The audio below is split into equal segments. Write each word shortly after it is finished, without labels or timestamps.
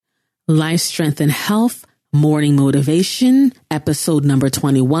Life, Strength, and Health, Morning Motivation, episode number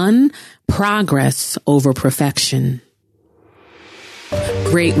 21, Progress Over Perfection.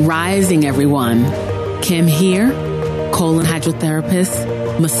 Great rising, everyone. Kim here, colon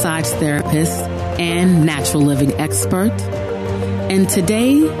hydrotherapist, massage therapist, and natural living expert. And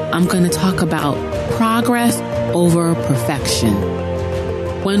today I'm going to talk about progress over perfection.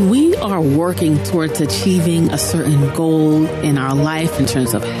 When we are working towards achieving a certain goal in our life in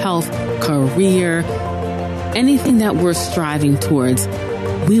terms of health, career, anything that we're striving towards,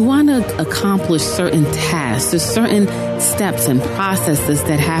 we want to accomplish certain tasks. There's certain steps and processes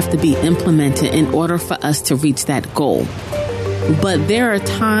that have to be implemented in order for us to reach that goal. But there are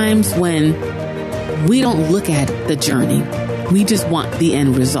times when we don't look at the journey. We just want the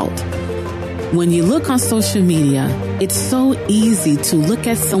end result. When you look on social media, it's so easy to look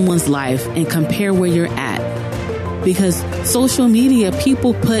at someone's life and compare where you're at. Because social media,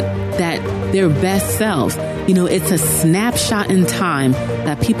 people put that their best selves. It's a snapshot in time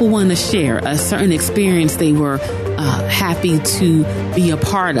that people want to share, a certain experience they were happy to be a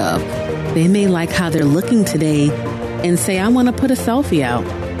part of. They may like how they're looking today and say, I want to put a selfie out.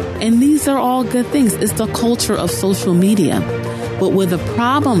 And these are all good things. It's the culture of social media. But where the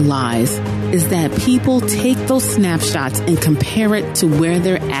problem lies is that people take those snapshots and compare it to where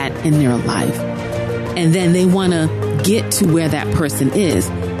they're at in their life. And then they want to get to where that person is.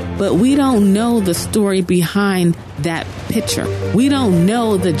 But we don't know the story behind that picture. We don't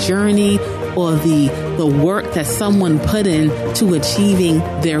know the journey or the work that someone put in to achieving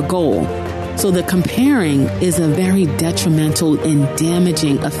their goal. So the comparing is a very detrimental and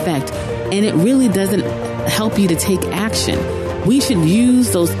damaging effect. And it really doesn't help you to take action. We should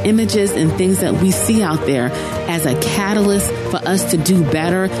use those images and things that we see out there as a catalyst for us to do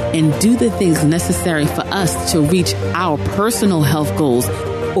better and do the things necessary for us to reach our personal health goals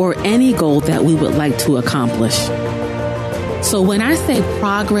or any goal that we would like to accomplish. So when I say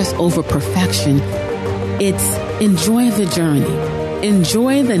progress over perfection, it's enjoy the journey.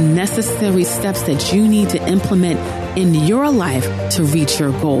 Enjoy the necessary steps that you need to implement in your life to reach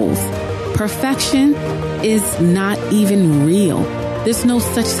your goals. Perfection is not even real. There's no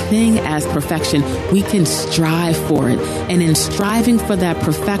such thing as perfection. We can strive for it. And in striving for that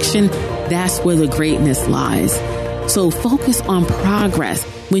perfection, that's where the greatness lies. So focus on progress.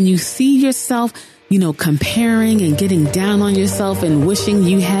 When you see yourself, comparing and getting down on yourself and wishing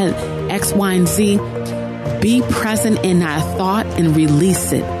you had X, Y, and Z, be present in that thought and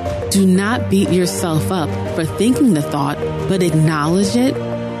release it. Do not beat yourself up for thinking the thought, but acknowledge it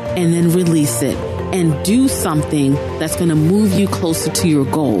and then release it. And do something that's going to move you closer to your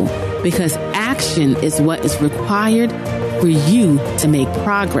goal, because action is what is required for you to make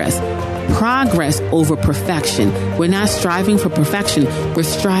progress. Progress over perfection. We're not striving for perfection. We're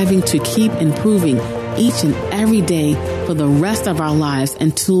striving to keep improving each and every day for the rest of our lives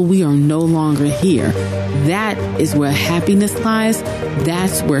until we are no longer here. That is where happiness lies.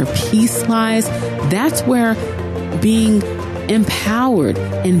 That's where peace lies. That's where being empowered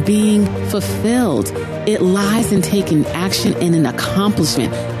and being fulfilled. It lies in taking action and an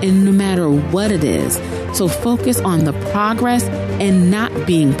accomplishment, and no matter what it is. So focus on the progress and not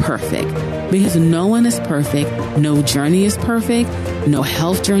being perfect, because no one is perfect. No journey is perfect. No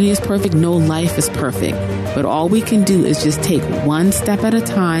health journey is perfect. No life is perfect. But all we can do is just take one step at a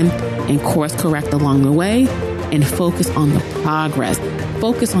time and course correct along the way and focus on the progress.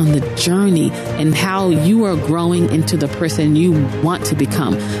 Focus on the journey and how you are growing into the person you want to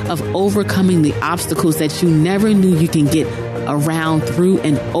become, of overcoming the obstacles that you never knew you can get around, through,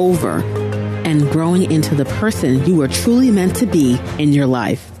 and over, and growing into the person you are truly meant to be in your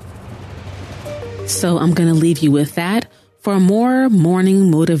life. So I'm going to leave you with that. For more morning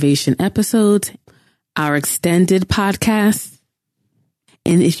motivation episodes, our extended podcast,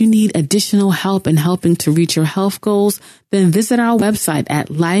 and if you need additional help in helping to reach your health goals, then visit our website at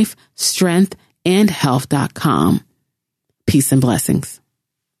lifestrengthandhealth.com. Peace and blessings.